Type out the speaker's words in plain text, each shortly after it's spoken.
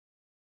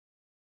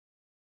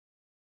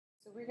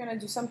So we're going to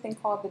do something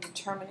called the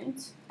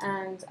determinant,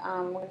 and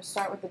we're going to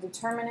start with the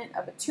determinant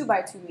of a 2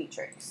 by 2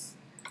 matrix.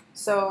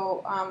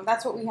 So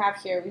that's what we have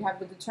here. We have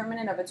the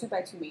determinant of a 2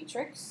 by 2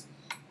 matrix,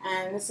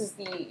 and this is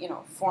the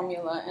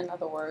formula. In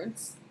other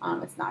words,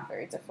 it's not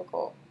very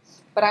difficult.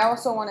 But I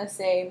also want to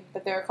say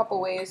that there are a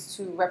couple ways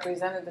to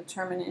represent a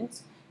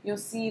determinant. You'll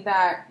see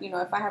that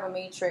if I have a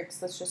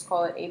matrix, let's just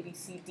call it A, B,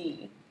 C,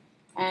 D.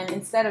 And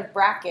instead of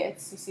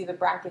brackets, you see the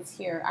brackets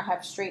here, I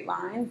have straight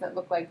lines that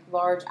look like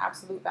large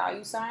absolute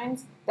value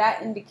signs.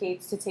 That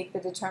indicates to take the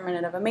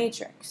determinant of a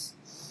matrix.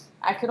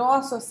 I could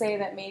also say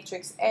that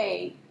matrix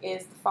A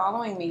is the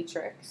following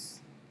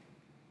matrix,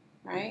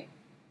 right?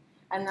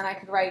 And then I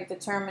could write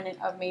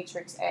determinant of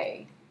matrix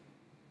A.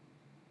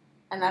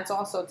 And that's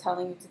also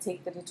telling you to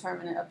take the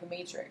determinant of the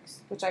matrix,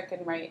 which I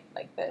can write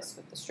like this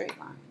with the straight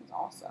lines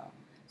also.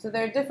 So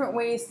there are different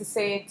ways to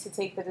say to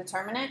take the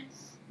determinant.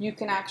 You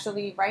can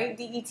actually write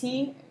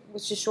DET,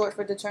 which is short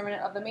for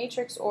determinant of the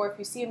matrix, or if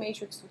you see a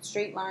matrix with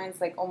straight lines,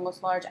 like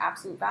almost large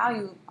absolute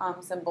value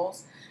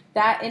symbols,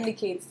 that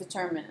indicates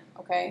determinant,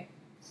 okay?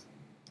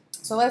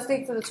 So let's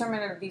take the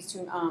determinant of these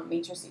two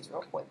matrices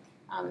real quick.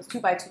 It's 2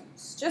 by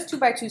 2s, just 2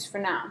 by 2s for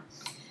now.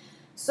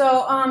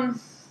 So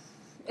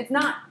it's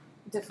not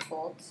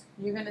difficult.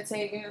 You're going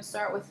to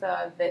start with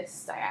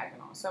this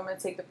diagonal. So I'm going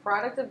to take the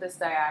product of this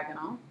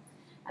diagonal,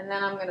 and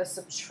then I'm going to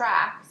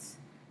subtract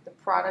the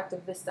product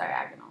of this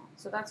diagonal.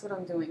 So that's what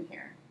I'm doing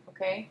here,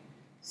 okay?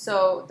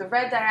 So the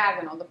red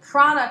diagonal, the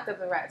product of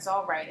the red, so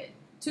I'll write it.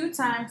 2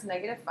 times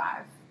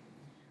 -5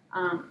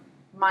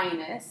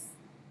 minus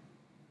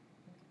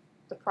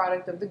the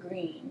product of the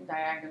green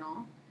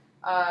diagonal,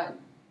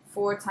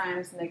 4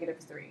 times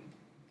 -3.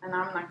 And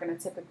I'm not going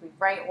to typically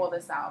write all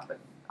this out, but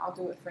I'll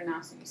do it for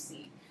now so you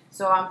see.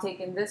 So I'm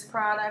taking this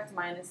product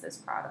minus this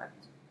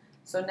product.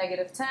 So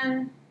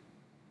 -10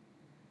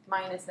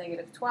 minus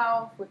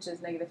 -12, which is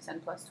 -10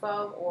 plus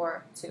 12,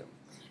 or 2.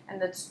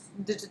 And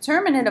the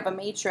determinant of a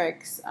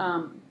matrix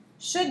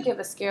should give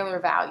a scalar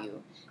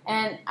value.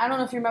 And I don't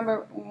know if you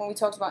remember when we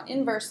talked about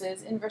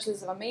inverses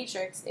of a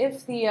matrix.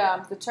 If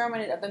the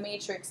determinant of the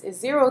matrix is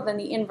 0, then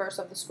the inverse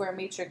of the square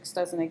matrix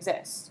doesn't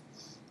exist.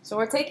 So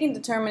we're taking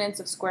determinants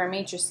of square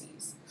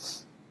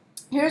matrices.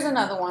 Here's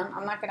another one.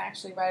 I'm not going to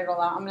actually write it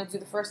all out. I'm going to do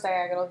the first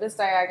diagonal. This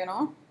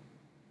diagonal,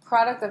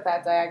 product of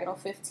that diagonal,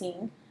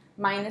 15,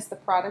 minus the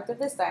product of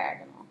this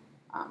diagonal,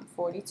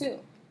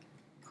 42.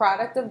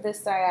 Product of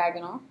this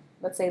diagonal,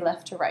 let's say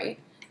left to right,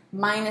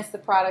 minus the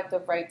product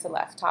of right to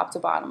left, top to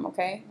bottom,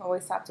 okay?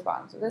 Always top to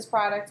bottom. So this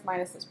product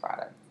minus this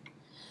product.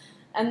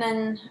 And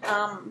then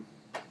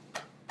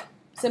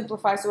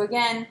simplify. So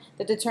again,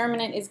 the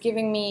determinant is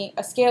giving me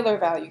a scalar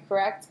value,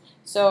 correct?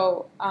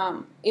 So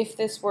if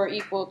this were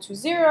equal to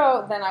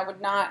 0, then I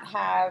would not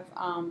have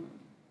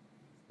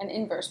an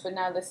inverse, but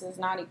now this is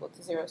not equal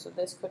to 0, so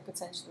this could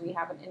potentially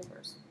have an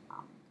inverse.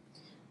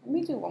 Let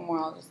me do one more,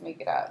 I'll just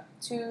make it up.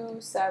 2,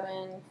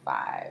 7,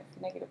 5,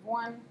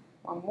 -1,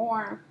 one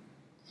more.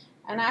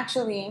 And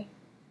actually,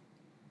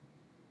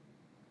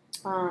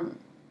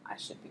 I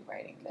should be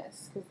writing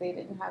this because they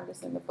didn't have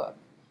this in the book.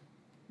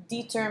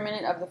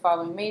 Determinant of the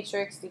following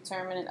matrix,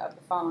 determinant of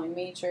the following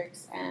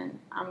matrix, and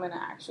I'm going to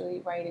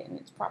actually write it in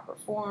its proper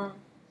form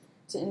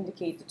to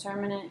indicate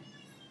determinant.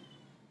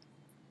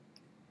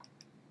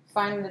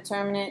 Find the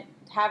determinant.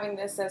 Having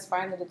this says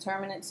find the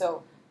determinant,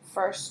 so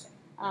first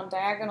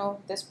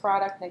diagonal, this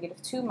product,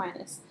 -2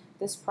 minus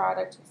this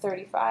product,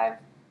 35,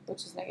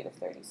 which is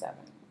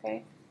 -37,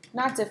 okay?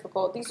 Not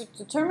difficult. These are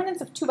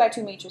determinants of 2 by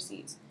 2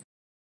 matrices.